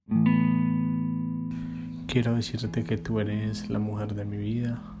Quiero decirte que tú eres la mujer de mi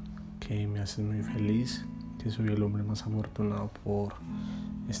vida, que me haces muy feliz, que soy el hombre más afortunado por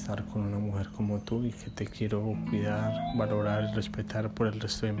estar con una mujer como tú y que te quiero cuidar, valorar y respetar por el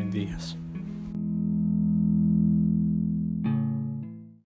resto de mis días.